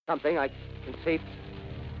something I can see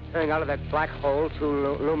turning out of that black hole,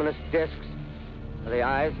 two luminous discs. The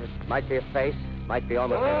eyes, it might be a face, might be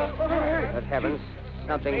almost but heavens,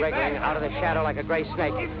 something wriggling out of the shadow like a gray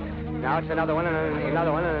snake. Now it's another one, and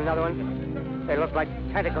another one, and another one. They look like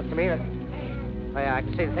tentacles to me. Oh, yeah, I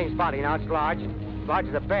can see the thing's body now. It's large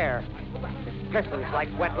as a bear. It glistens like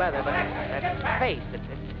wet leather, but that face,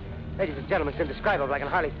 ladies and gentlemen, it's indescribable. I can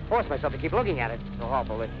hardly force myself to keep looking at it. It's so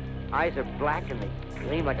awful. The eyes are black, and they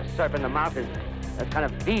gleam like a serpent. The mouth is a kind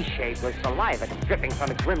of V-shape with saliva dripping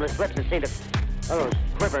from its rimless lips and seem to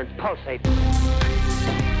quiver and pulsate.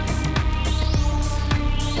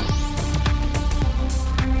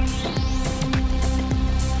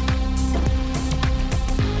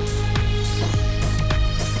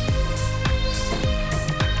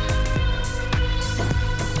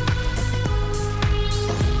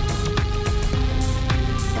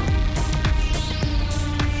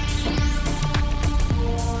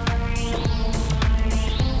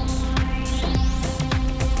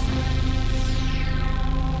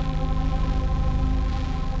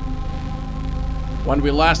 When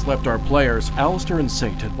we last left our players, Alistair and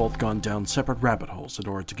Saint had both gone down separate rabbit holes in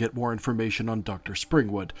order to get more information on Dr.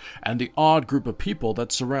 Springwood and the odd group of people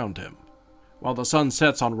that surround him. While the sun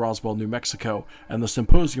sets on Roswell, New Mexico, and the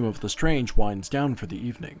Symposium of the Strange winds down for the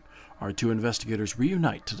evening, our two investigators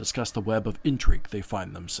reunite to discuss the web of intrigue they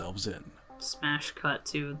find themselves in. Smash cut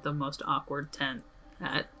to the most awkward tent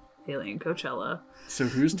at Alien Coachella. So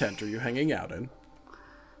whose tent are you hanging out in?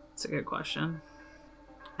 That's a good question.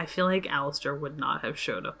 I feel like Alistair would not have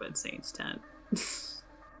showed up at Saint's tent.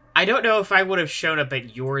 I don't know if I would have shown up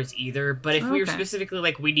at yours either, but if we were specifically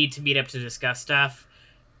like, we need to meet up to discuss stuff,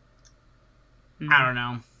 I don't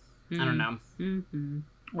know. I don't know. Mm-hmm.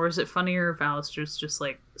 Or is it funnier if Alistair's just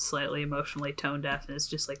like slightly emotionally tone deaf and is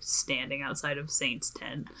just like standing outside of Saint's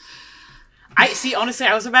tent? I see, honestly,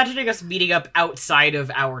 I was imagining us meeting up outside of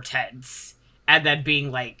our tents and then being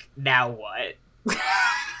like, now what?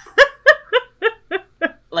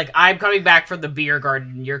 Like, I'm coming back from the beer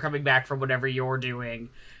garden, you're coming back from whatever you're doing.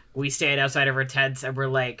 We stand outside of our tents, and we're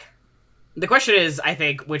like... The question is, I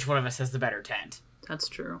think, which one of us has the better tent? That's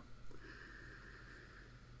true.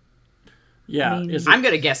 Yeah, I'm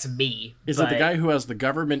gonna guess me. Is it the guy who has the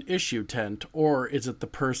government issue tent, or is it the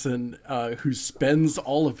person who spends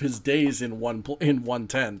all of his days in one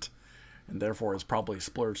tent, and therefore is probably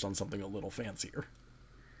splurged on something a little fancier?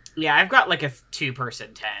 Yeah, I've got like a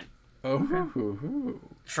 2-person tent. Oh,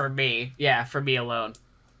 for me. Yeah, for me alone.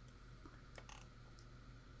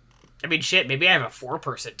 I mean, shit, maybe I have a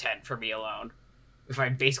 4-person tent for me alone. If I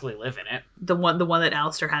basically live in it. The one that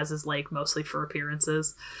Alistair has is, like, mostly for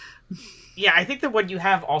appearances. Yeah, I think the one you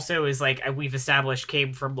have also is, like, we've established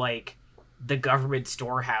came from, like, the government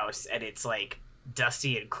storehouse, and it's, like,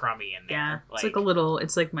 dusty and crummy in there. Yeah, it's like a little,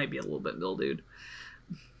 it's, like, might be a little bit mildewed.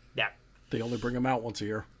 Yeah. They only bring them out once a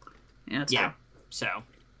year. Yeah, that's true. So...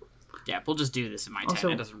 Yeah, we'll just do this in my tent. Also,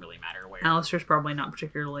 it doesn't really matter where. Alistair's probably not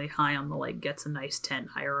particularly high on the, like, gets a nice tent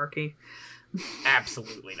hierarchy.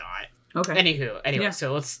 Absolutely not. Okay. Anyway,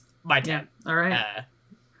 so let's... My tent. Yeah. All right.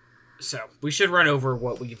 So, we should run over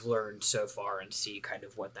what we've learned so far and see kind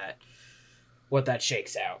of what that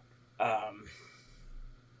shakes out.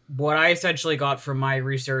 What I essentially got from my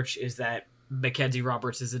research is that Mackenzie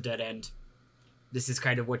Roberts is a dead end. This is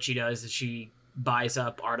kind of what she does, is she buys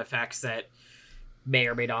up artifacts that may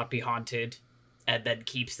or may not be haunted, and then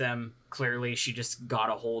keeps them. Clearly, she just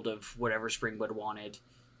got a hold of whatever Springwood wanted,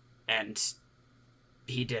 and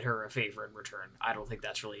he did her a favor in return. I don't think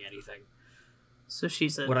that's really anything. So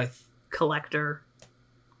she's a collector.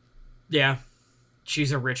 Yeah.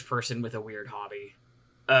 She's a rich person with a weird hobby.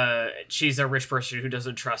 She's a rich person who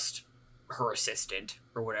doesn't trust her assistant,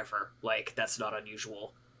 or whatever. Like, that's not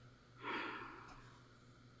unusual.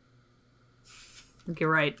 I think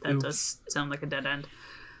you're right. That does sound like a dead end.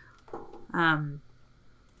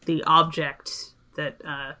 The object that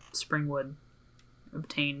Springwood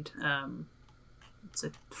obtained, it's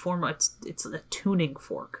a tuning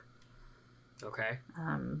fork. Okay.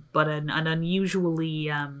 But an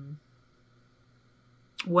unusually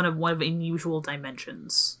one of unusual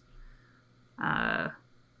dimensions. I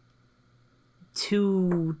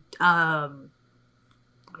don't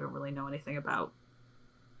really know anything about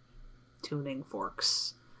tuning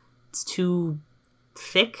forks. It's too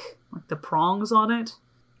thick, like the prongs on it.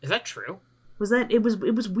 Is that true? It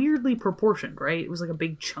was weirdly proportioned, right? It was like a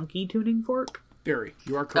big chunky tuning fork. Very,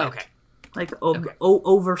 you are correct. Okay. Like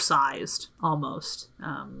oversized almost.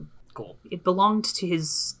 Cool. It belonged to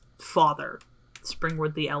his father,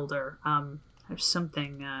 Springwood the Elder. There's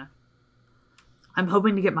something I'm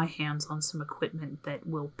hoping to get my hands on some equipment that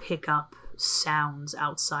will pick up sounds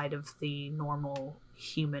outside of the normal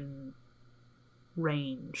human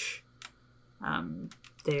range.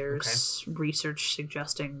 There's research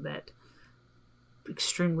suggesting that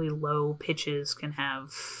extremely low pitches can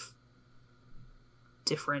have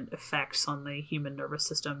different effects on the human nervous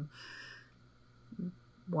system.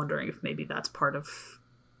 Wondering if maybe that's part of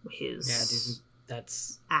his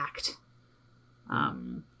that's act.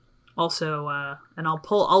 Also, and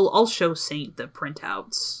I'll show Saint the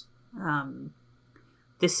printouts.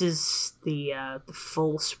 This is the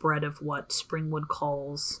full spread of what Springwood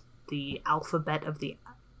calls the alphabet of the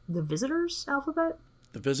visitors' alphabet.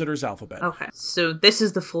 The visitor's alphabet. Okay, so this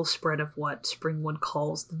is the full spread of what Springwood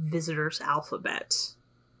calls the visitors' alphabet.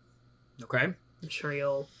 Okay. I'm sure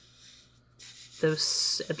you'll...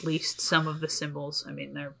 Those, at least some of the symbols, I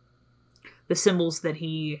mean, they're... The symbols that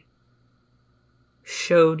he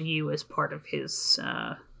showed you as part of his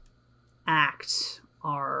act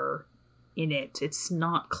are in it. It's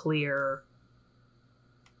not clear...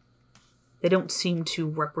 They don't seem to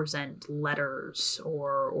represent letters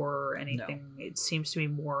or anything. No. It seems to be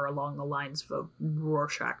more along the lines of a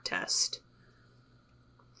Rorschach test.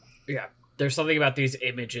 Yeah. There's something about these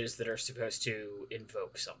images that are supposed to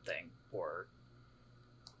invoke something or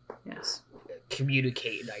yes,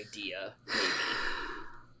 communicate an idea, maybe.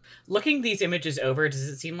 Looking these images over, does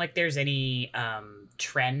it seem like there's any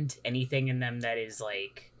trend, anything in them that is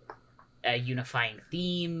like a unifying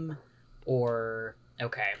theme or...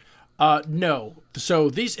 Okay. No. So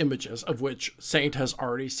these images, of which Saint has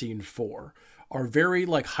already seen 4, are very,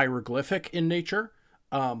 like, hieroglyphic in nature,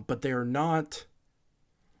 but they are not...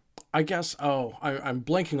 I guess... I'm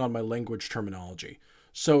blanking on my language terminology.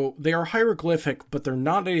 So they are hieroglyphic, but they're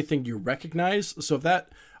not anything you recognize. So if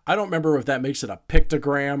that... I don't remember if that makes it a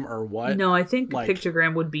pictogram or what. No, I think like, a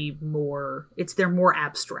pictogram would be more... They're more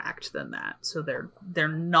abstract than that. So they're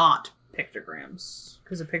not pictograms,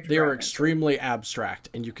 because a pictogram... They are extremely abstract,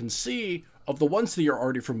 and you can see, of the ones that you're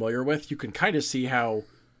already familiar with, you can kind of see how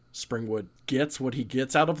Springwood gets what he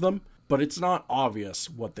gets out of them, but it's not obvious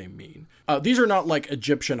what they mean. These are not like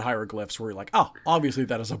Egyptian hieroglyphs where you're like, oh, obviously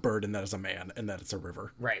that is a bird, and that is a man, and that it's a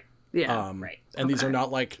river. Right. Yeah. Right. And these are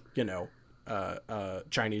not like,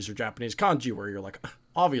 Chinese or Japanese kanji where you're like,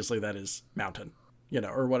 obviously that is mountain,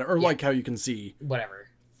 or whatever, or like how you can see whatever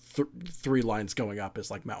 3 lines going up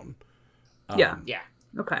is like mountain. Yeah.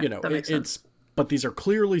 Okay. That makes sense. But these are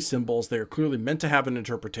clearly symbols. They are clearly meant to have an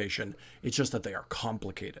interpretation. It's just that they are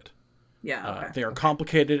complicated. Yeah. Okay. They are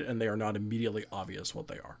complicated, and they are not immediately obvious what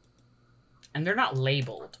they are. And they're not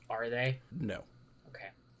labeled, are they? No. Okay.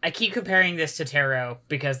 I keep comparing this to tarot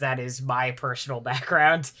because that is my personal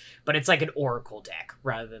background, but it's like an oracle deck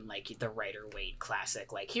rather than like the Rider-Waite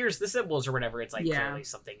classic. Like, here's the symbols or whatever. It's like clearly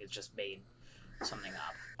something is just made something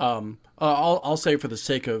up. I'll say for the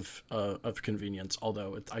sake of convenience,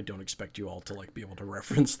 although I don't expect you all to like be able to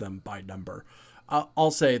reference them by number, I'll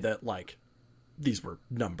say that like these were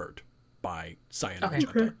numbered by Cyan and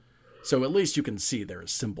Magenta. Okay. So at least you can see there is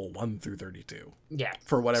symbol 1 through 32. Yeah.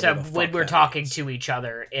 For whatever. So the fuck when we're that talking means. to each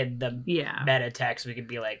other in the meta text, we could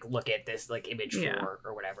be like, look at this like image 4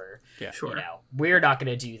 or whatever. Yeah. Sure. We're not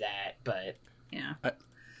going to do that, but yeah.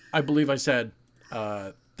 I believe I said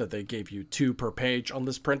that they gave you 2 per page on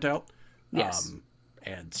this printout. Yes.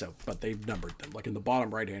 And so, but they've numbered them. Like in the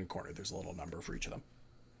bottom right-hand corner, there's a little number for each of them.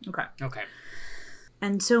 Okay.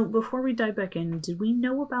 And so, before we dive back in, did we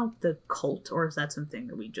know about the cult, or is that something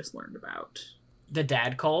that we just learned about? The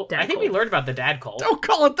dad cult? I think we learned about the dad cult. Don't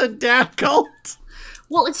call it the dad cult!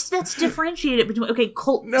 Well, that's differentiated between,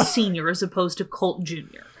 cult senior as opposed to cult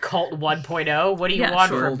junior. Cult 1.0? What do you want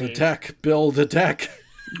from me? Build a tech.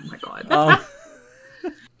 Oh my god.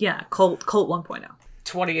 Yeah, cult 1.0.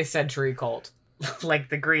 20th century cult. Like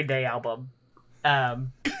the Green Day album. No,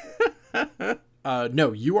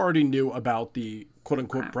 you already knew about the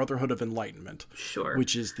quote-unquote Brotherhood of Enlightenment. Sure.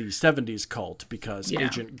 Which is the 70s cult, because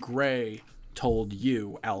Agent Gray told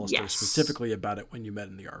you, Alistair, specifically about it when you met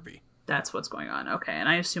in the RV. That's what's going on. Okay, and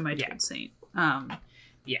I assume I told Saint.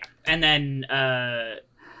 Yeah, and then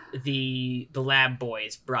the lab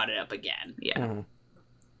boys brought it up again. Yeah. Mm-hmm.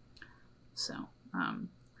 So,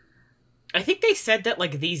 I think they said that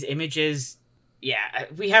like these images... Yeah,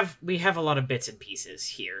 we have a lot of bits and pieces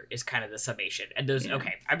here is kind of the summation. And those,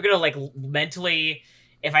 okay, I'm going to like mentally,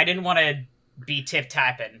 if I didn't want to be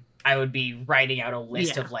tip-tapping, I would be writing out a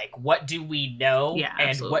list of like, what do we know?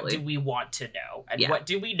 And what do we want to know? And what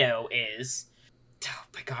do we know is, oh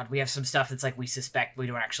my god, we have some stuff that's like we suspect we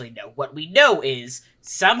don't actually know. What we know is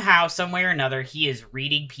somehow, some way or another, he is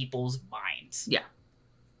reading people's minds. Yeah.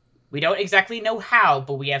 We don't exactly know how,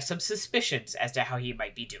 but we have some suspicions as to how he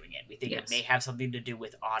might be doing it. We think it may have something to do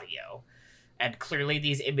with audio. And clearly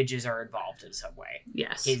these images are involved in some way.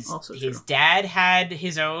 Yes, also his true. dad had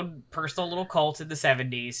his own personal little cult in the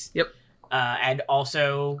 70s. Yep. And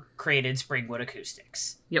also created Springwood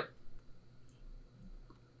Acoustics. Yep.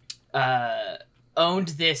 Owned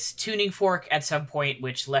this tuning fork at some point,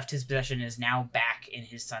 which left his possession and is now back in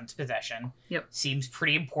his son's possession. Yep. Seems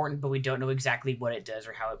pretty important, but we don't know exactly what it does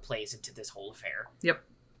or how it plays into this whole affair. Yep.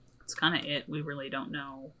 That's kind of it. We really don't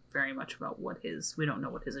know very much about we don't know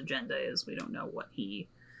what his agenda is. We don't know what he...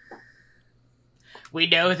 We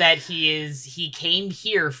know that he came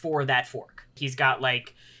here for that fork. He's got,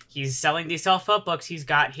 he's selling these self-help books. He's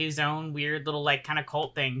got his own weird little, kind of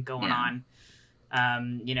cult thing going on.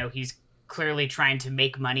 He's clearly trying to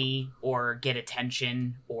make money or get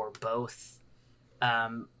attention or both.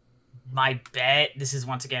 My bet, this is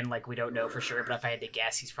once again, we don't know for sure, but if I had to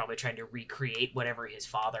guess, he's probably trying to recreate whatever his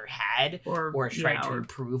father had or is trying to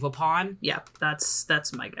improve upon. Yeah,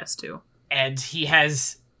 that's my guess too. And he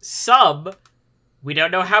has some, we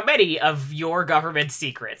don't know how many, of your government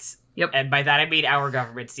secrets. Yep. And by that I mean our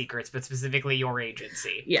government secrets, but specifically your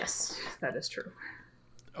agency. Yes, that is true.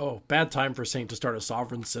 Oh, bad time for Saint to start a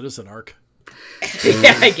sovereign citizen arc.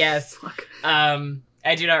 Yeah, I guess. Fuck.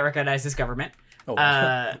 I do not recognize this government.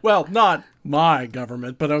 Oh, well, not my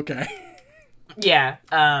government, but okay. Yeah.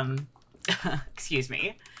 Excuse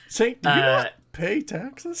me. Saint, do you not pay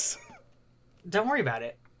taxes? Don't worry about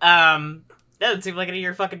it. That doesn't seem like any of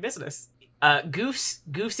your fucking business.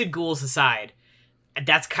 Goofs and ghouls aside,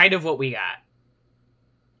 that's kind of what we got.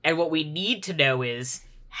 And what we need to know is,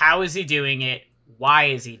 how is he doing it? Why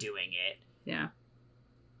is he doing it? Yeah.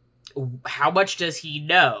 How much does he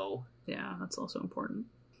know? Yeah, that's also important.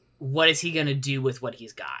 What is he going to do with what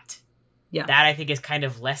he's got? Yeah. That, I think, is kind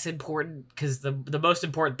of less important, because the most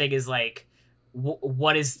important thing is,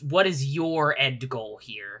 what is your end goal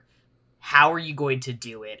here? How are you going to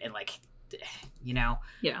do it? And,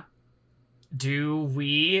 Yeah. Do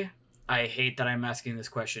we... I hate that I'm asking this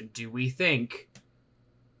question. Do we think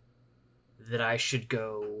that I should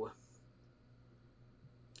go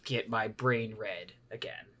get my brain read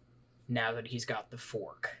again now that he's got the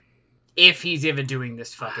fork? If he's even doing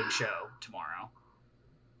this fucking show tomorrow.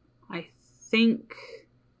 I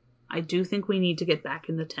do think we need to get back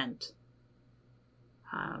in the tent.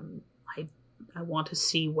 I want to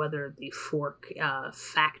see whether the fork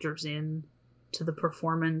factors in to the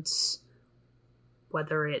performance,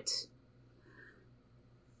 whether it...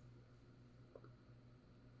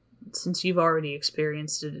 Since you've already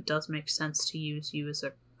experienced it, it does make sense to use you as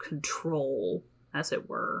a control, as it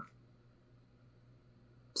were,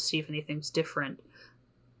 to see if anything's different.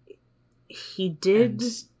 He did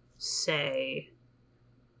say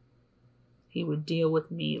he would deal with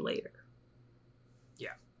me later.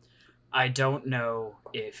 Yeah. I don't know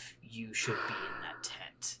if you should be in that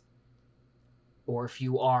tent. Or if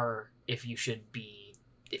you should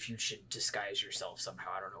disguise yourself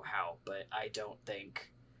somehow. I don't know how, but I don't think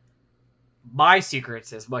my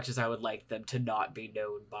secrets, as much as I would like them to not be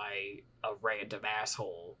known by a random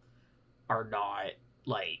asshole, are not,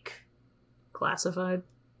 Classified?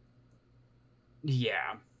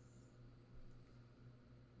 Yeah.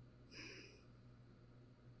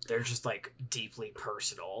 They're just, deeply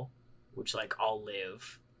personal, which, I'll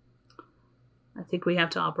live. I think we have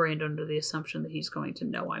to operate under the assumption that he's going to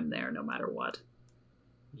know I'm there no matter what.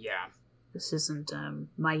 Yeah. This isn't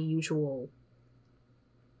my usual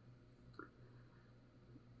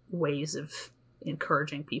ways of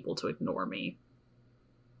encouraging people to ignore me.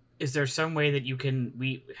 Is there some way that you can...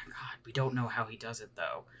 we don't know how he does it,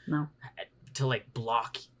 though. No. To,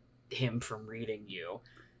 block him from reading you.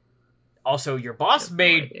 Also, your boss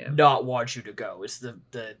may not want you to go, is the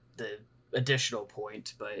additional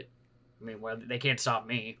point, but, they can't stop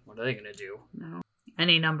me. What are they going to do? No.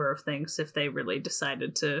 Any number of things if they really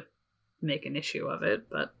decided to make an issue of it,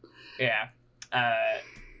 but... Yeah.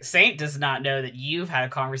 Saint does not know that you've had a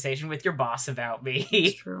conversation with your boss about me.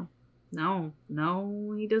 It's true. No,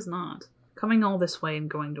 he does not. Coming all this way and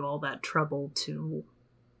going to all that trouble to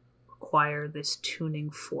acquire this tuning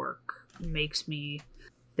fork makes me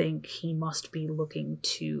think he must be looking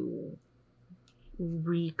to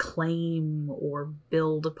reclaim or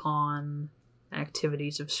build upon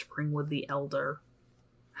activities of Springwood the Elder.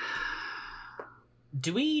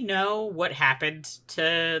 Do we know what happened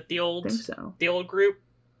to the old group?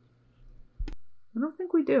 I don't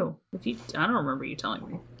think we do. I don't remember you telling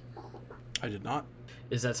me. I did not.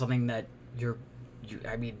 Is that something that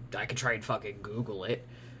I could try and fucking Google it,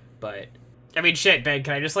 but... shit, Ben,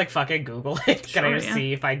 can I just, fucking Google it? Can I just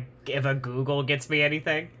see if a Google gets me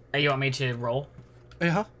anything? You want me to roll?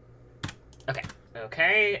 Yeah.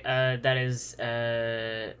 Okay. That is,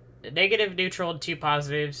 negative, neutral, and 2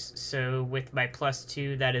 positives. So with my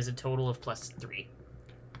 +2, that is a total of +3.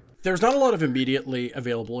 There's not a lot of immediately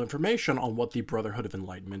available information on what the Brotherhood of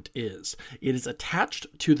Enlightenment is. It is attached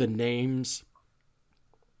to the names.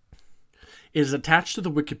 It is attached to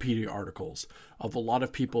the Wikipedia articles of a lot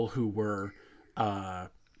of people who were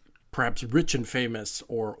perhaps rich and famous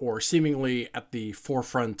or seemingly at the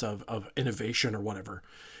forefront of innovation or whatever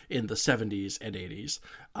in the 70s and 80s.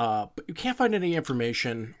 But you can't find any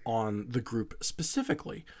information on the group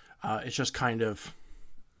specifically. It's just kind of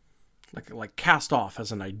like cast off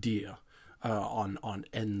as an idea on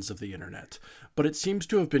ends of the internet. But it seems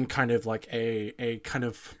to have been kind of like a kind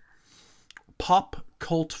of pop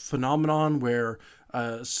cult phenomenon where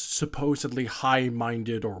supposedly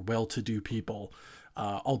high-minded or well-to-do people,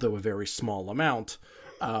 although a very small amount,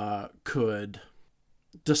 could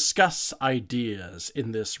discuss ideas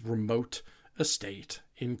in this remote estate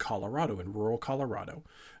in Colorado, in rural Colorado,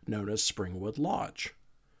 known as Springwood Lodge.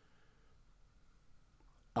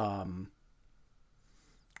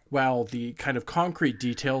 While the kind of concrete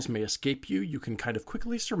details may escape you, you can kind of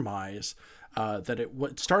quickly surmise that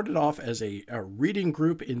it started off as a reading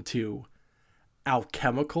group into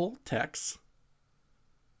alchemical texts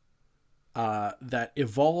that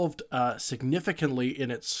evolved significantly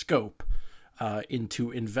in its scope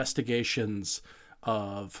into investigations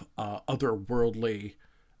of otherworldly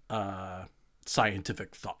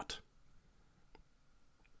scientific thought.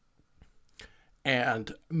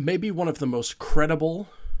 And maybe one of the most credible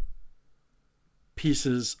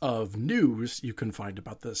pieces of news you can find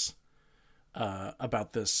about this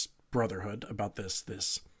brotherhood, about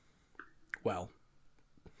this, well,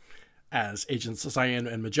 as Agent Cyan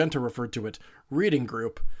and Magenta referred to it, reading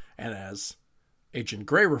group, and as Agent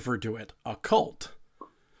Gray referred to it, a cult.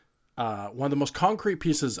 One of the most concrete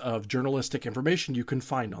pieces of journalistic information you can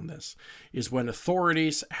find on this is when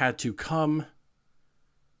authorities had to come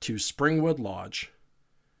to Springwood Lodge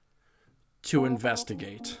to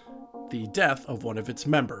investigate the death of one of its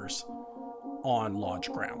members on lodge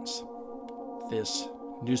grounds. This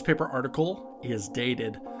newspaper article is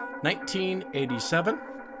dated 1987,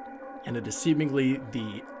 and it is seemingly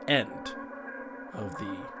the end of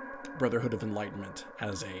the Brotherhood of Enlightenment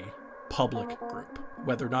as a public group.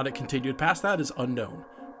 Whether or not it continued past that is unknown,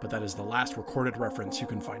 but that is the last recorded reference you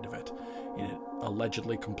can find of it, and it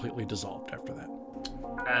allegedly completely dissolved after that.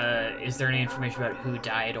 Is there any information about who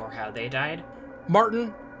died or how they died?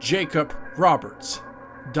 Martin Jacob Roberts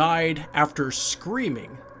died after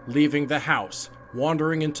screaming, leaving the house,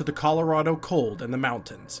 wandering into the Colorado cold and the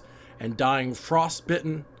mountains, and dying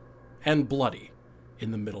frostbitten and bloody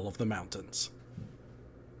in the middle of the mountains.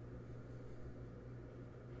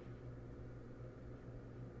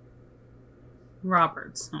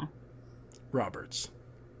 Roberts, huh? Roberts.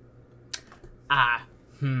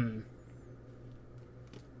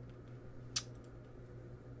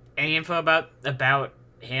 Any info about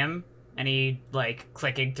him? Any,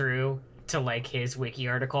 clicking through to, his wiki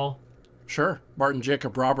article? Sure. Martin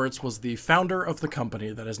Jacob Roberts was the founder of the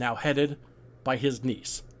company that is now headed by his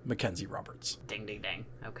niece, Mackenzie Roberts. Ding, ding, ding.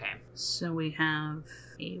 Okay. So we have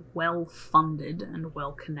a well-funded and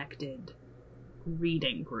well-connected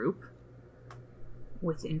reading group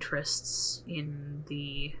with interests in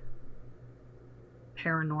the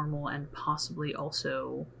paranormal and possibly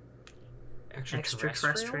also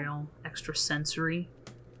extraterrestrial, extrasensory,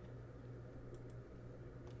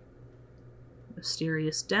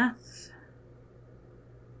 mysterious death.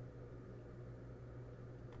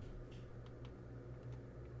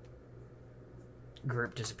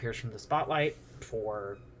 Group disappears from the spotlight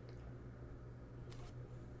for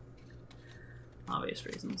obvious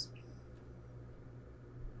reasons.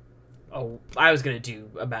 Oh, I was gonna do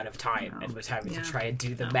amount of time and was having to try and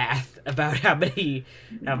do the math about how many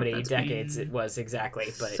decades it was exactly,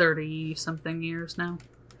 but 30-something years now.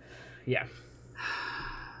 Yeah.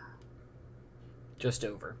 Just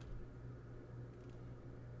over.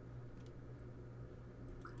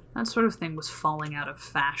 That sort of thing was falling out of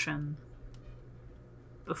fashion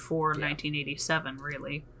before 1987,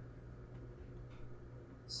 really.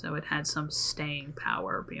 So it had some staying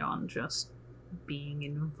power beyond just being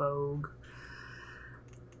in vogue.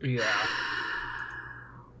 Yeah.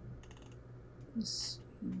 This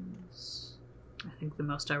is, I think the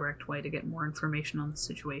most direct way to get more information on the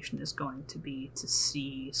situation is going to be to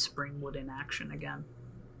see Springwood in action again.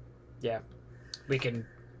 Yeah. We can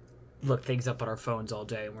look things up on our phones all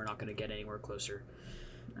day and we're not going to get anywhere closer.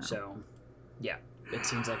 No. So, yeah. It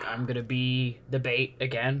seems like I'm going to be the bait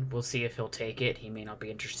again. We'll see if he'll take it. He may not be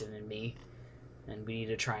interested in me. And we need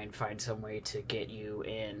to try and find some way to get you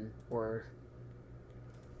in or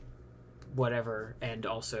whatever, and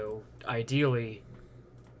also ideally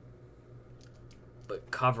but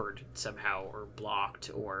covered somehow or blocked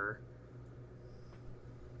or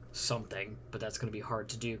something, but that's going to be hard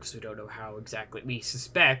to do because we don't know how exactly. We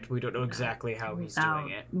suspect, we don't know exactly how he's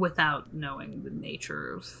doing it without knowing the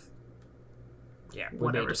nature of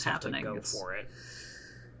whatever's happening. Go for it.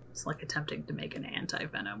 It's like attempting to make an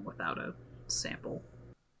anti-venom without a sample.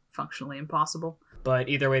 Functionally impossible. But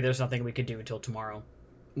either way, there's nothing we could do until tomorrow.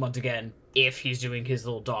 Once again, if he's doing his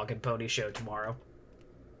little dog and pony show tomorrow.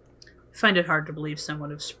 I find it hard to believe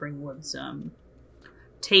someone of Springwood's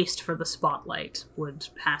taste for the spotlight would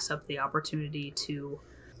pass up the opportunity to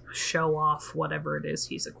show off whatever it is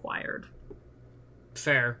he's acquired.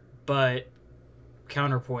 Fair, but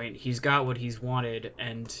counterpoint, he's got what he's wanted,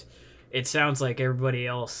 and it sounds like everybody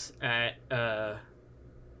else at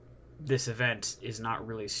this event is not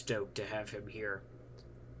really stoked to have him here.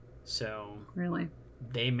 So really,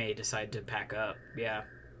 they may decide to pack up. Yeah.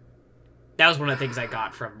 That was one of the things I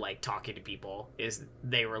got from, like, talking to people, is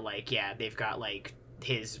they were like, yeah, they've got, like,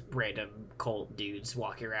 his random cult dudes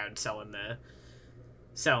walking around selling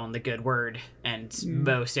the good word, and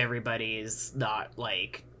most everybody is not,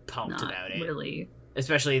 like, pumped about it. Really.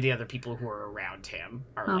 Especially the other people who are around him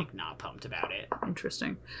are, like, not pumped about it.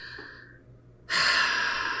 Interesting.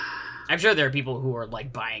 I'm sure there are people who are,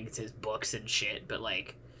 like, buying his books and shit, but,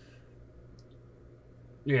 like,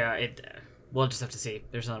 yeah, we'll just have to see.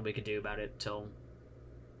 There's nothing we can do about it till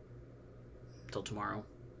tomorrow.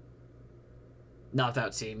 Not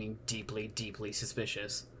without seeming deeply, deeply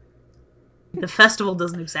suspicious. The festival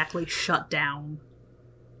doesn't exactly shut down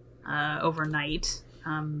overnight.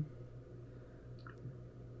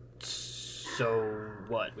 So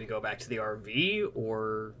what? We go back to the RV,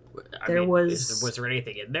 or was there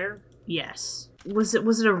anything in there? Yes. Was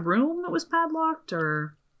it a room that was padlocked,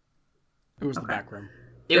 or it was the back room?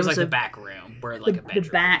 It was like the back room where like a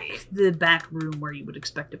bedroom the back room where you would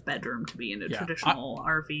expect a bedroom to be in a traditional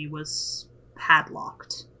RV was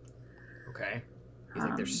padlocked. Okay. You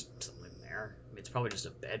think there's something in there? I mean, it's probably just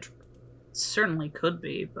a bedroom. Certainly could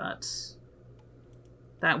be, but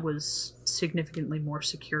that was significantly more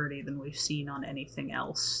security than we've seen on anything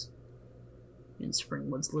else in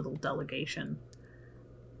Springwood's little delegation.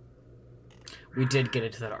 We did get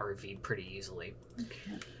into that RV pretty easily.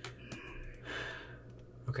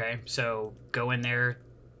 Okay, so go in there,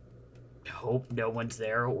 hope no one's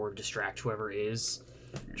there, or distract whoever is,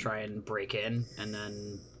 try and break in, and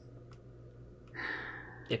then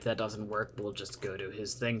if that doesn't work, we'll just go to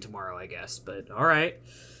his thing tomorrow, I guess. But alright,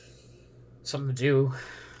 something to do.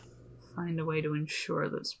 Find a way to ensure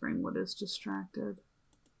that Springwood is distracted.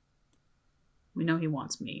 We know he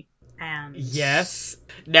wants me. And yes.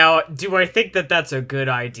 Now, do I think that that's a good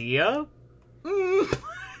idea?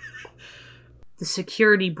 The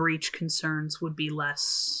security breach concerns would be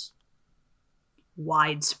less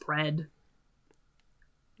widespread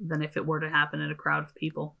than if it were to happen in a crowd of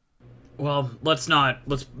people. Well, let's not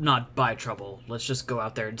buy trouble. Let's just go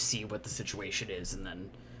out there and see what the situation is and then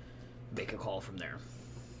make a call from there.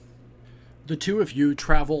 The two of you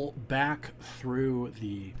travel back through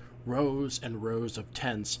the rows and rows of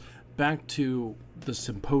tents back to the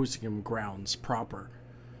symposium grounds proper.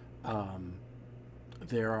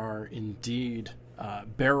 There are indeed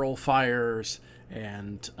barrel fires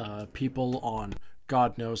and people on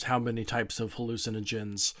God knows how many types of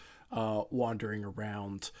hallucinogens wandering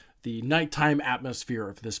around. The nighttime atmosphere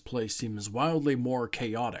of this place seems wildly more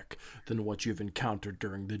chaotic than what you've encountered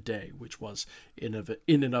during the day, which was in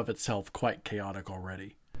and of itself quite chaotic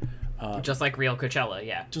already. Just like real Coachella,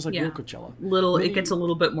 yeah. Just like real Coachella. It gets a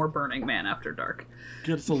little bit more Burning Man after dark.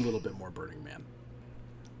 Gets a little bit more Burning Man.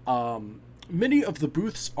 Many of the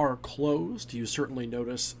booths are closed. You certainly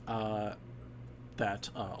notice that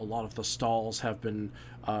a lot of the stalls have been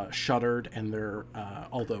shuttered, and they're,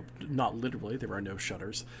 although not literally, there are no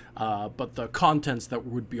shutters, but the contents that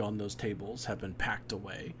would be on those tables have been packed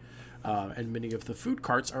away. And many of the food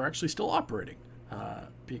carts are actually still operating,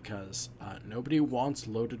 because nobody wants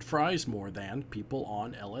loaded fries more than people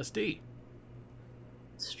on LSD.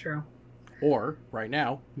 It's true. Or, right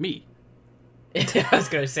now, me. I was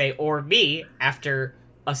going to say, or me, after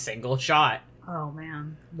a single shot. Oh,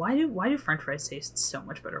 man. Why do french fries taste so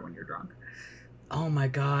much better when you're drunk? Oh, my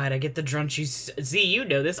God. I get the drunchies. Z, you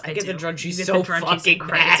know this. I get the drunchies so fucking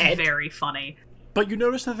bad. It's very funny. But you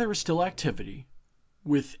notice that there is still activity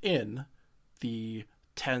within the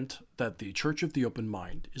tent that the Church of the Open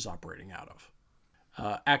Mind is operating out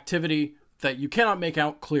of. Activity that you cannot make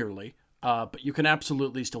out clearly, but you can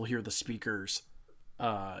absolutely still hear the speakers,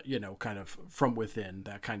 kind of from within,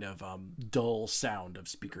 that kind of dull sound of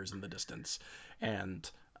speakers in the distance. And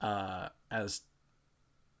as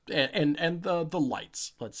and the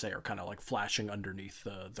lights, let's say, are kind of like flashing underneath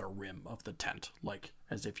the rim of the tent, like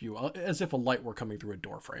as if a light were coming through a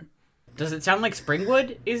door frame. Does it sound like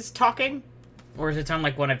Springwood is talking? Or does it sound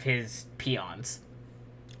like one of his peons?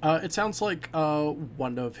 It sounds like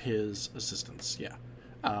one of his assistants, yeah.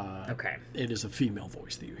 Okay. It is a female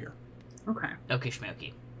voice that you hear. Okay. Okay,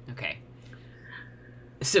 schmokey. Okay.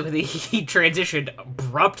 So he transitioned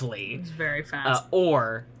abruptly. It's very fast.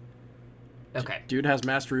 Okay. Dude has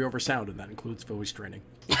mastery over sound, and that includes voice training.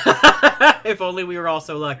 If only we were all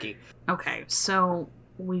so lucky. Okay, so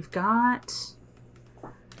we've got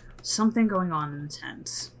something going on in the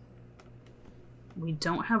tent. We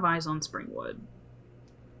don't have eyes on Springwood.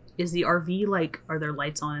 Is the RV, like, are there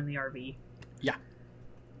lights on in the RV? Yeah.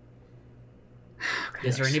 Okay.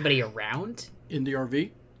 Is there anybody around? In the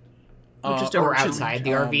RV? Just Or around. outside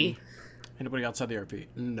the RV? Anybody outside the RV?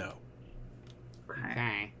 No. Okay.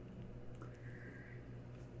 Okay.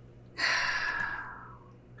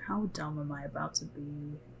 How dumb am I about to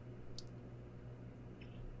be?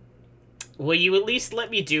 Will you at least let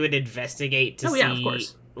me do an investigate to see, yeah, of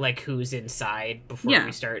course. like, who's inside before Yeah.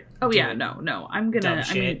 we start? Oh yeah, doing no. I'm gonna. dumb I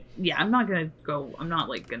shit? mean, yeah, I'm not gonna go. I'm not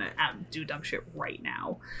like gonna do dumb shit right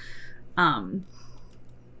now.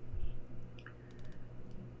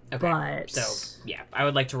 Okay. But So yeah, I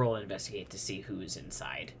would like to roll an investigate to see who's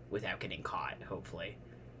inside without getting caught. Hopefully.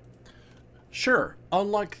 Sure.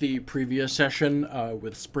 Unlike the previous session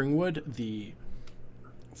with Springwood, the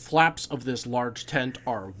flaps of this large tent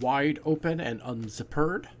are wide open and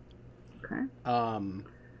unzippered. Okay.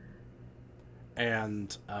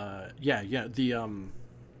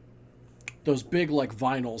 Those big like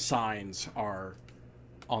vinyl signs are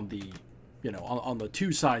on the on the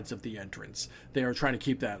two sides of the entrance. They are trying to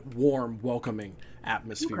keep that warm, welcoming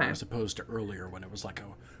atmosphere, Okay. as opposed to earlier when it was like a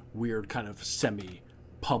weird kind of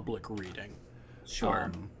semi-public reading.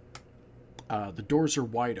 Sure. The doors are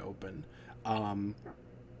wide open.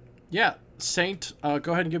 Saint,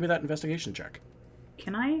 go ahead and give me that investigation check.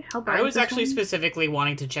 Can I help out? I with was this actually one? specifically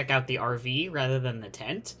wanting to check out the RV rather than the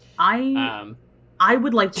tent. I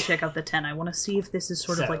would like to check out the tent. I want to see if this is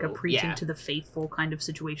sort of like a So, preaching yeah. to the faithful kind of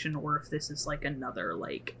situation, or if this is like another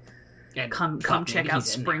like And come fuck, check maybe out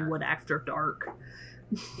he's in there. Springwood after dark.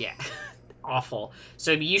 Yeah. Awful.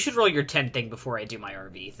 So you should roll your tent thing before I do my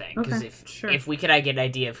RV thing, because Okay, sure. if we could get an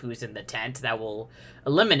idea of who's in the tent, that will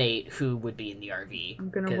eliminate who would be in the RV. I'm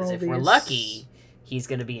gonna Because roll if we're these- lucky, he's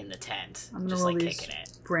gonna be in the tent, I'm gonna just roll like these kicking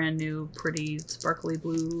it. brand new, pretty sparkly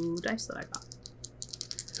blue dice that I got.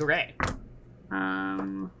 Hooray!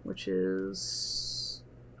 Which is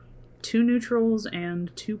 2 neutrals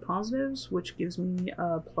and 2 positives, which gives me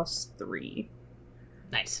a +3.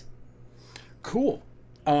 Nice. Cool.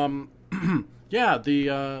 Yeah,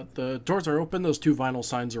 the doors are open. Those 2 vinyl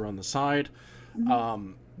signs are on the side.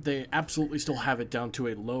 They absolutely still have it down to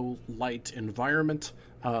a low light environment,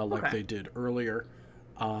 like Okay. they did earlier.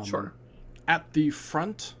 Sure. At the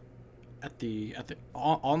front,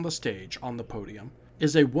 on the stage, on the podium,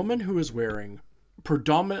 is a woman who is wearing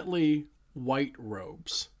predominantly white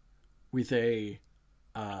robes with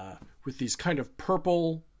with these kind of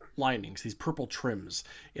purple linings, these purple trims,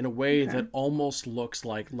 in a way that almost looks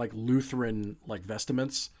like Lutheran like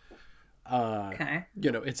vestments. Okay.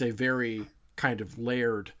 It's a very kind of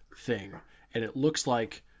layered thing, and it looks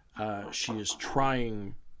like she is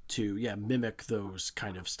trying to mimic those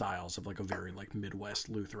kind of styles of like a very like Midwest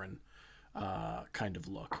Lutheran kind of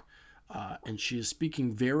look, and she is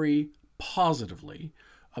speaking very positively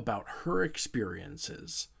about her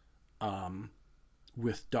experiences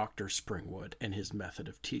with Dr. Springwood and his method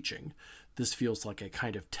of teaching. This feels like a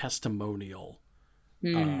kind of testimonial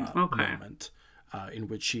moment in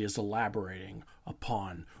which she is elaborating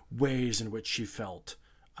upon ways in which she felt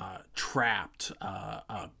trapped,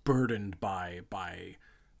 burdened by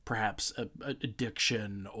perhaps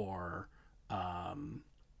addiction or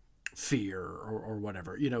fear or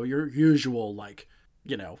whatever. Your usual like,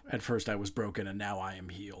 at first I was broken and now I am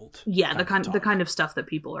healed. Yeah, the talk. kind of stuff that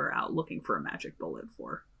people are out looking for a magic bullet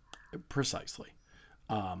for. Precisely.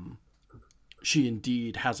 She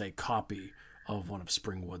indeed has a copy of one of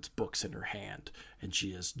Springwood's books in her hand, and she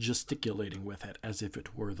is gesticulating with it as if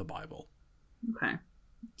it were the Bible. Okay.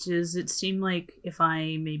 Does it seem like if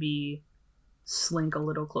I maybe slink a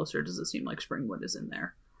little closer, does it seem like Springwood is in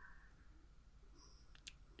there?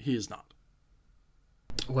 He is not.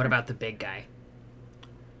 What about the big guy?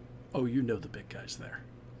 Oh, the big guy's there.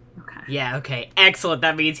 Okay. Yeah, okay. Excellent.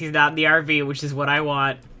 That means he's not in the RV, which is what I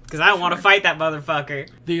want. Because I don't want to fight that motherfucker.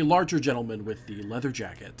 The larger gentleman with the leather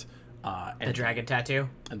jacket. The dragon tattoo?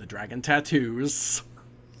 And the dragon tattoos.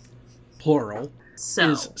 Plural.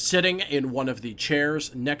 So is sitting in one of the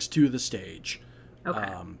chairs next to the stage.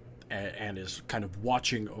 okay. And is kind of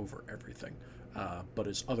watching over everything, but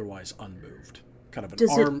is otherwise unmoved. Kind of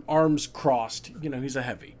Does an arms crossed. He's a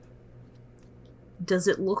heavy. Does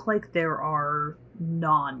it look like there are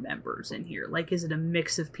non-members in here? Like, is it a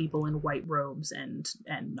mix of people in white robes and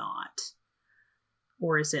not?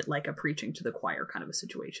 Or is it like a preaching to the choir kind of a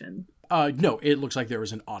situation? No, it looks like there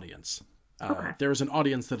is an audience. Okay. There is an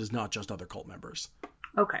audience that is not just other cult members.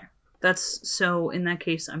 Okay. So in that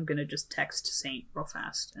case, I'm going to just text Saint real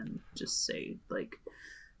fast and just say, like,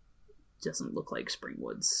 doesn't look like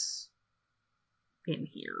Springwood's in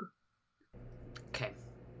here. Okay.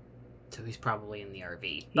 So he's probably in the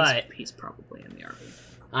RV. But he's probably in the RV.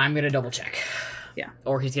 I'm going to double check. Yeah.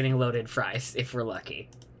 Or he's getting loaded fries, if we're lucky.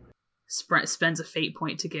 Spends a fate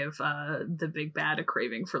point to give the big bad a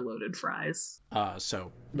craving for loaded fries.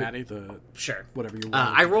 So, Maddie, Sure. whatever you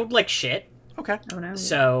want. I rolled like shit. Okay. Oh no.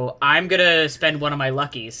 So I'm going to spend one of my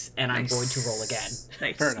luckies, and I'm going to roll again.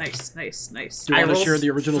 Nice. Do you I want to rolled share the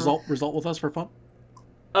original result with us for fun?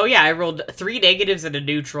 Oh yeah, I rolled 3 negatives and a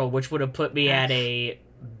neutral, which would have put me at a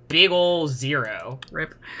big ol' 0.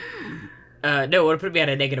 Rip. No, it would have put me at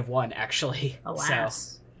a -1, actually. Alas.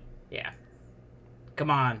 So, yeah.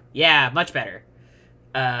 Come on. Yeah, much better.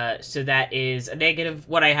 So that is a negative,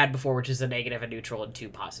 what I had before, which is a negative, a neutral, and 2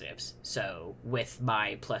 positives. So with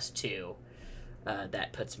my +2,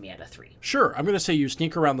 that puts me at a 3. Sure. I'm going to say you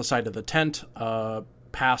sneak around the side of the tent,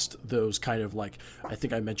 past those kind of like, I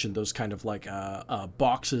think I mentioned those kind of like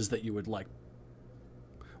boxes that you would like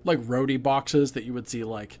roadie boxes that you would see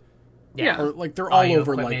like, Yeah. or like they're all Audio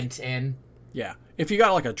over equipment like, in. yeah. If you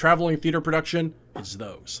got like a traveling theater production, it's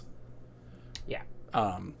those. Yeah.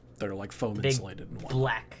 That are like foam Big insulated and whatnot.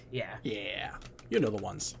 black. Yeah. Yeah, you know the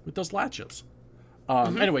ones with those latches.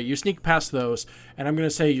 Anyway, you sneak past those, and I'm going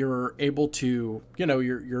to say you're able to,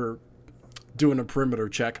 you're doing a perimeter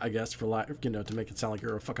check, I guess, to make it sound like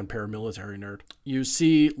you're a fucking paramilitary nerd. You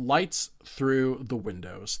see lights through the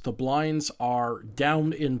windows. The blinds are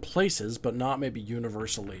down in places, but not maybe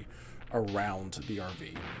universally around the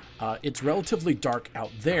RV. It's relatively dark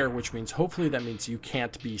out there, which means hopefully that means you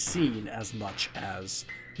can't be seen as much as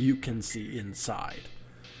you can see inside.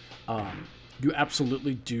 You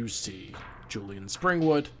absolutely do see Julian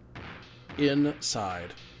Springwood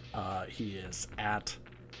inside. He is at,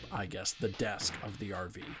 I guess, the desk of the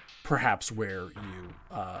RV. Perhaps where you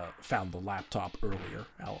found the laptop earlier,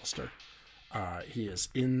 Alistair. He is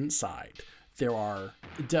inside. There are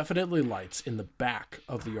definitely lights in the back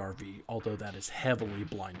of the RV, although that is heavily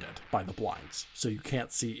blinded by the blinds. So you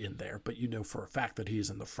can't see in there, but you know for a fact that he's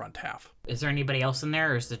in the front half. Is there anybody else in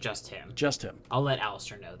there, or is it just him? Just him. I'll let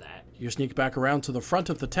Alistair know that. You sneak back around to the front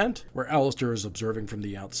of the tent, where Alistair is observing from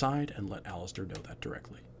the outside, and let Alistair know that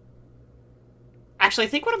directly. Actually, I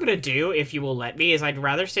think what I'm going to do, if you will let me, is I'd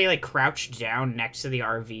rather stay, like, crouched down next to the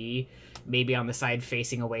RV, maybe on the side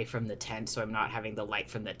facing away from the tent, so I'm not having the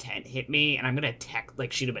light from the tent hit me, and I'm going to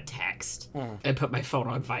shoot him a text, and put my phone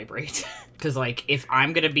on vibrate. Because, like, if I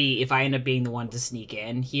end up being the one to sneak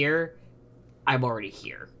in here, I'm already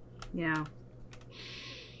here. Yeah.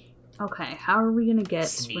 Okay, how are we going to get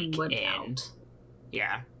Sneak Springwood in. out?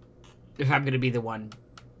 Yeah. If I'm going to be the one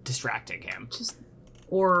distracting him.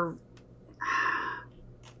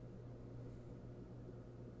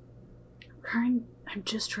 I'm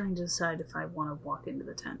just trying to decide if I want to walk into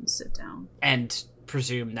the tent and sit down. And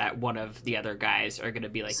presume that one of the other guys are going to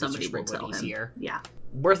be like, Somebody Mr. will tell Springwood, he's him. here. Yeah.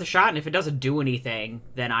 Worth a shot, and if it doesn't do anything,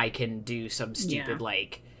 then I can do some stupid, Yeah.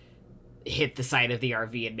 like, hit the side of the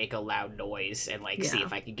RV and make a loud noise and, like, see Yeah.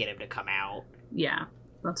 if I can get him to come out. Yeah,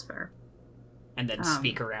 that's fair. And then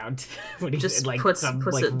speak around when he's Just like puts some it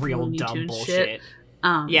like real Looney dumb Tunes bullshit.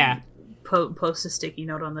 shit. Yeah. Post a sticky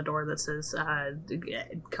note on the door that says,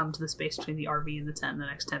 come to the space between the RV and the tent in the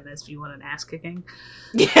next 10 minutes if you want an ass kicking.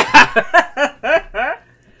 Yeah.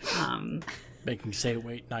 Making say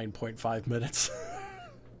wait 9.5 minutes.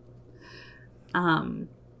 While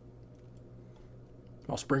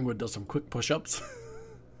Springwood does some quick push-ups.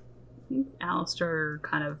 Alistair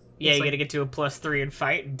kind of... Yeah, is you like, gotta get to a +3 and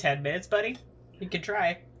fight in 10 minutes, buddy? You can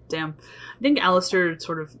try. Damn. I think Alistair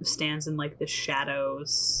sort of stands in, like, the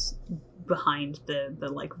shadows behind the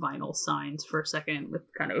like, vinyl signs for a second with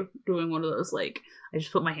kind of doing one of those, like, I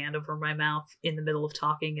just put my hand over my mouth in the middle of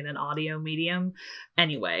talking in an audio medium.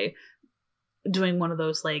 Anyway, doing one of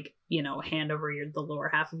those, like, hand over the lower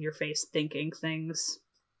half of your face thinking things.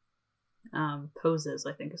 Poses,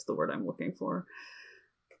 I think is the word I'm looking for.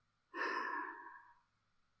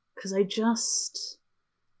 Because I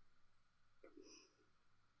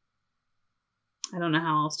don't know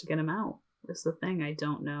how else to get him out. is the thing. I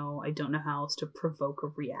don't know how else to provoke a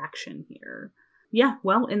reaction here. Yeah,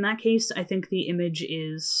 well, in that case, I think the image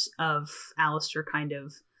is of Alistair kind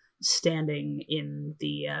of standing in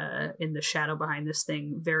the shadow behind this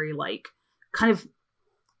thing, very like kind of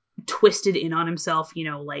twisted in on himself, you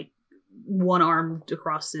know, like one arm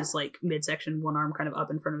across his like midsection, one arm kind of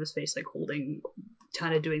up in front of his face, like holding,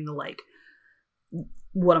 kind of doing the like,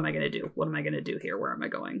 what am I gonna do? What am I gonna do here? Where am I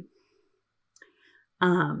going?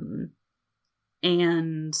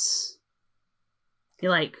 And he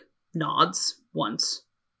like nods once,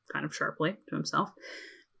 kind of sharply to himself,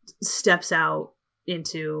 steps out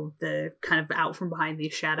into the kind of out from behind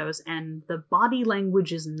these shadows, and the body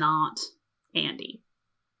language is not Andy,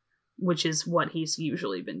 which is what he's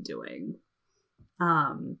usually been doing.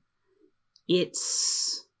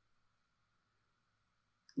 It's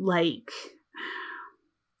like,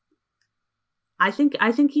 I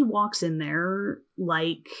think he walks in there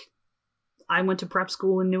like, I went to prep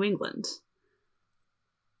school in New England.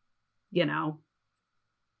 You know,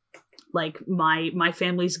 like my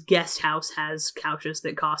family's guest house has couches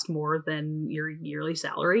that cost more than your yearly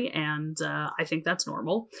salary, and I think that's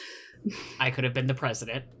normal. I could have been the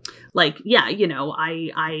president. Like, yeah, you know,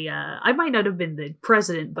 I might not have been the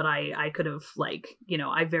president, but I could have, like, you know,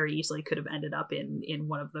 I very easily could have ended up in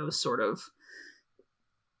one of those sort of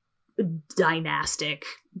dynastic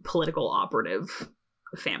political operative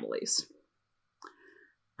families.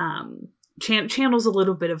 Channels a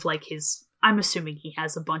little bit of like his, I'm assuming he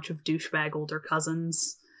has a bunch of douchebag older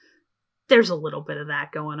cousins. There's a little bit of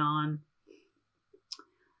that going on.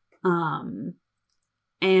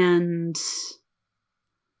 And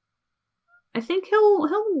I think he'll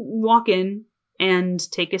walk in and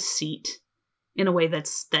take a seat in a way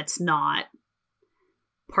that's not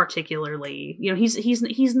particularly, you know,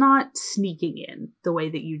 he's not sneaking in the way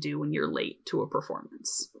that you do when you're late to a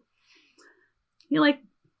performance. He like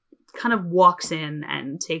kind of walks in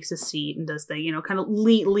and takes a seat and does the, you know, kind of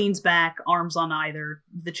leans back, arms on either,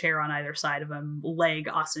 the chair on either side of him, leg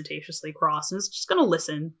ostentatiously crossed, and is just going to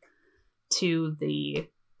listen to the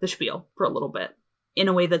spiel for a little bit in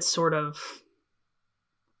a way that's sort of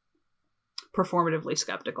performatively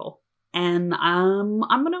skeptical. And I'm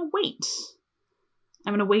going to wait.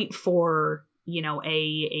 I'm going to wait for, you know,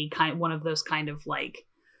 a kind, one of those kind of like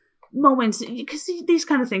moments, because these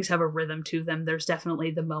kind of things have a rhythm to them. There's definitely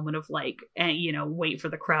the moment of like, you know, wait for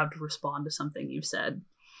the crowd to respond to something you've said.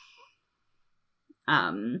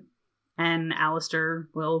 And Alistair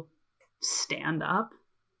will stand up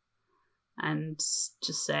and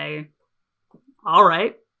just say, all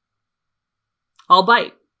right, I'll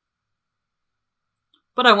bite.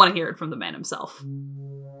 But I want to hear it from the man himself.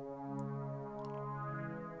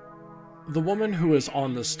 The woman who is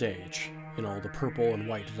on the stage, you know, the purple and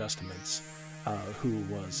white vestments, who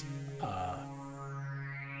was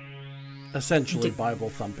essentially Bible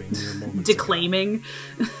thumping mere moments declaiming.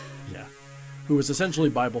 ago. Yeah. Who was essentially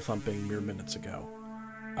Bible thumping mere minutes ago.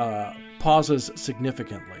 Pauses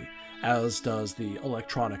significantly, as does the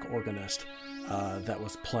electronic organist that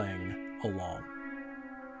was playing along.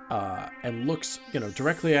 And looks, you know,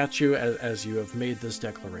 directly at you as you have made this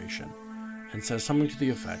declaration, and says something to the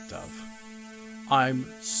effect of, I'm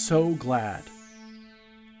so glad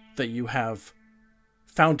that you have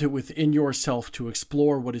found it within yourself to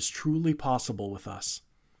explore what is truly possible with us.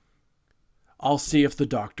 I'll see if the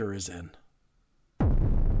doctor is in.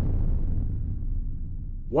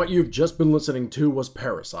 What you've just been listening to was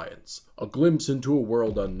Parascience, a glimpse into a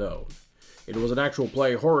world unknown. It was an actual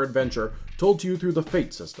play horror adventure told to you through the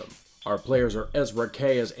Fate system. Our players are Ezra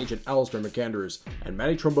Kay as Ancient Alistair McAndrews, and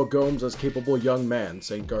Manny Trumbo Gomes as capable young man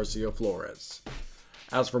St. Garcia Flores.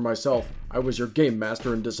 As for myself, I was your game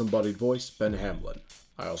master and disembodied voice, Ben Hamlin.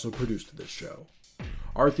 I also produced this show.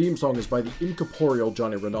 Our theme song is by the incorporeal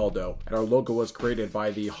Johnny Ronaldo, and our logo was created by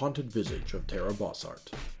the haunted visage of Tara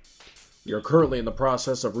Bossart. We are currently in the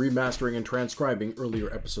process of remastering and transcribing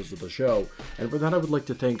earlier episodes of the show, and for that I would like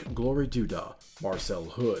to thank Glory Duda, Marcel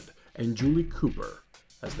Hood, and Julie Cooper,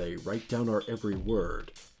 as they write down our every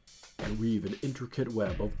word and weave an intricate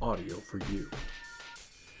web of audio for you.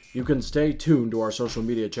 You can stay tuned to our social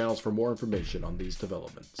media channels for more information on these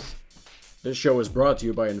developments. This show is brought to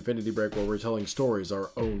you by Infinity Break, where we're telling stories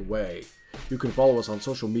our own way. You can follow us on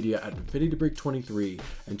social media at InfinityBreak23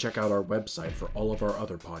 and check out our website for all of our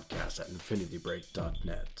other podcasts at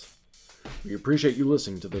InfinityBreak.net. We appreciate you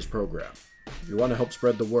listening to this program. If you want to help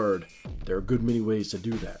spread the word, there are a good many ways to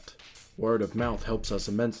do that. Word of mouth helps us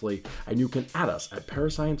immensely, and you can add us at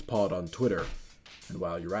ParasciencePod on Twitter. And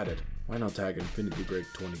while you're at it, why not tag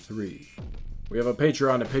InfinityBreak23? We have a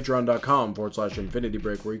Patreon at patreon.com/Infinity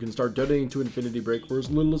Break where you can start donating to Infinity Break for as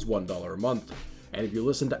little as $1 a month. And if you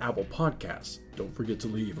listen to Apple Podcasts, don't forget to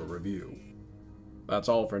leave a review. That's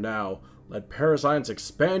all for now. Let Parascience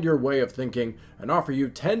expand your way of thinking and offer you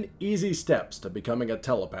 10 easy steps to becoming a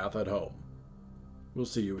telepath at home. We'll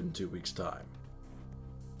see you in 2 weeks' time.